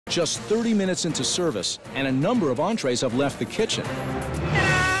Just 30 minutes into service, and a number of entrees have left the kitchen.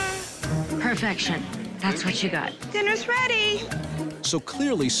 Perfection. That's what you got. Dinner's ready. So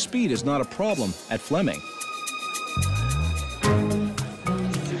clearly, speed is not a problem at Fleming.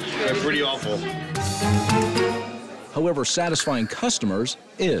 They're pretty awful. However, satisfying customers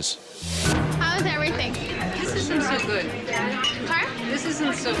is. How's everything? This isn't so good. Sorry? This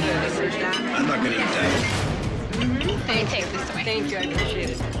isn't so good. I'm not gonna eat that. Let me take this away. Thank you, I appreciate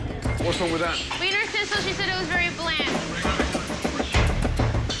it. What's wrong with that? Wiener Schnitzel, she said it was very bland.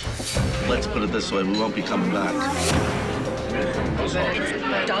 Let's put it this way, we won't be coming back. Let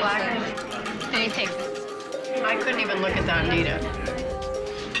me take this. I couldn't even look at that and eat it.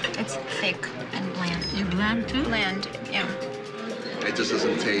 It's thick and bland. You bland too? Bland, yeah. It just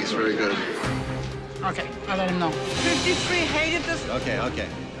doesn't taste very good. Okay, I'll let him know. 53 hated this. Okay.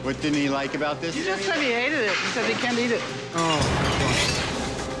 What didn't he like about this? He just said he hated it. He said he can't eat it.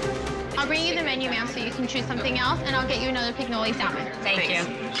 I'll bring you the menu, ma'am, so you can choose something else, and I'll get you another pignoli salmon. Thank you.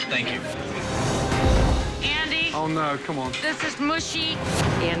 Thank you. Andy. Oh no, come on. This is mushy.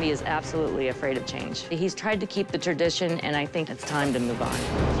 Andy is absolutely afraid of change. He's tried to keep the tradition, and I think it's time to move on.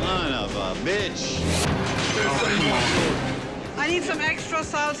 Son of a bitch. I need some extra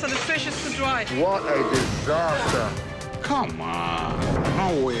salsa. The fish is too dry. What a disaster. Come on. No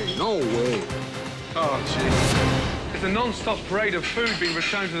way. Oh, gee. It's a non-stop parade of food being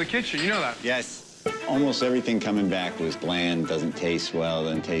returned to the kitchen. You know that? Yes. Almost everything coming back was bland, doesn't taste well,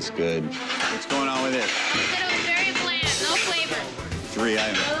 doesn't taste good. What's going on with this? She said it was very bland, no flavor. 3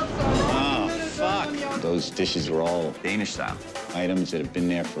 items. Oh, fuck. Those dishes were all Danish style. Items that have been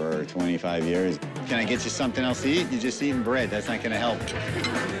there for 25 years. Can I get you something else to eat? You're just eating bread. That's not going to help.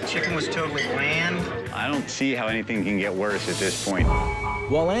 Chicken was totally bland. I don't see how anything can get worse at this point.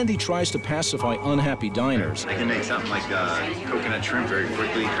 While Andy tries to pacify unhappy diners, I can make something like coconut shrimp very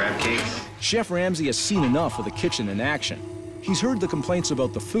quickly, crab cakes. Chef Ramsay has seen enough of the kitchen in action. He's heard the complaints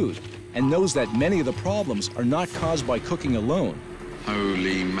about the food and knows that many of the problems are not caused by cooking alone,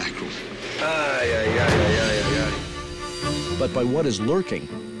 Holy mackerel. but by what is lurking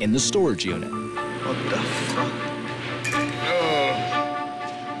in the storage unit. What the fuck? Oh,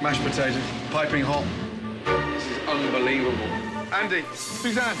 mashed potatoes, piping hot. This is unbelievable. Andy,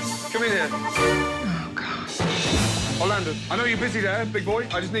 Suzanne, come in here. Oh, God. Orlando, I know you're busy there, big boy.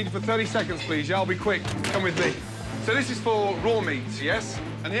 I just need you for 30 seconds, please. Yeah, I'll be quick. Come with me. So this is for raw meats, yes?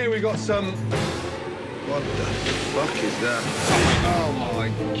 And here we got some... What the fuck is that? Oh, my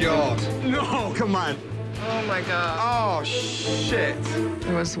God. No, come on. Oh, my God. Oh, shit.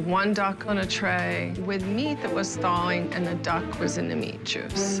 There was one duck on a tray with meat that was thawing, and the duck was in the meat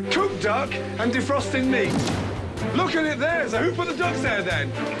juice. Cooked duck and defrosting meat. Look at it there. So who put the ducks there,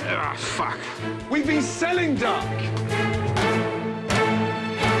 then? Ah, fuck. We've been selling duck.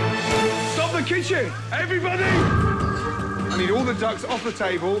 Stop the kitchen, everybody! I need all the ducks off the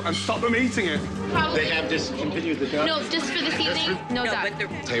table and stop them eating it. Probably. They have discontinued the duck? No, just for this evening, no duck.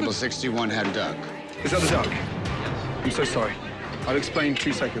 Table 61 had duck. Is that the duck? I'm so sorry. I'll explain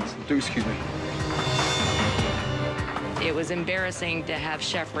 2 seconds. Do excuse me. It was embarrassing to have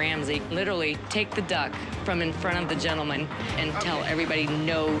Chef Ramsay literally take the duck from in front of the gentleman and tell everybody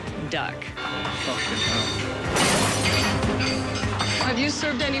no duck. Have you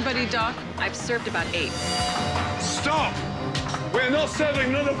served anybody duck? I've served about 8. Stop! We're not serving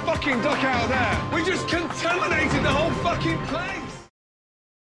another fucking duck out there. We just contaminated the whole fucking place.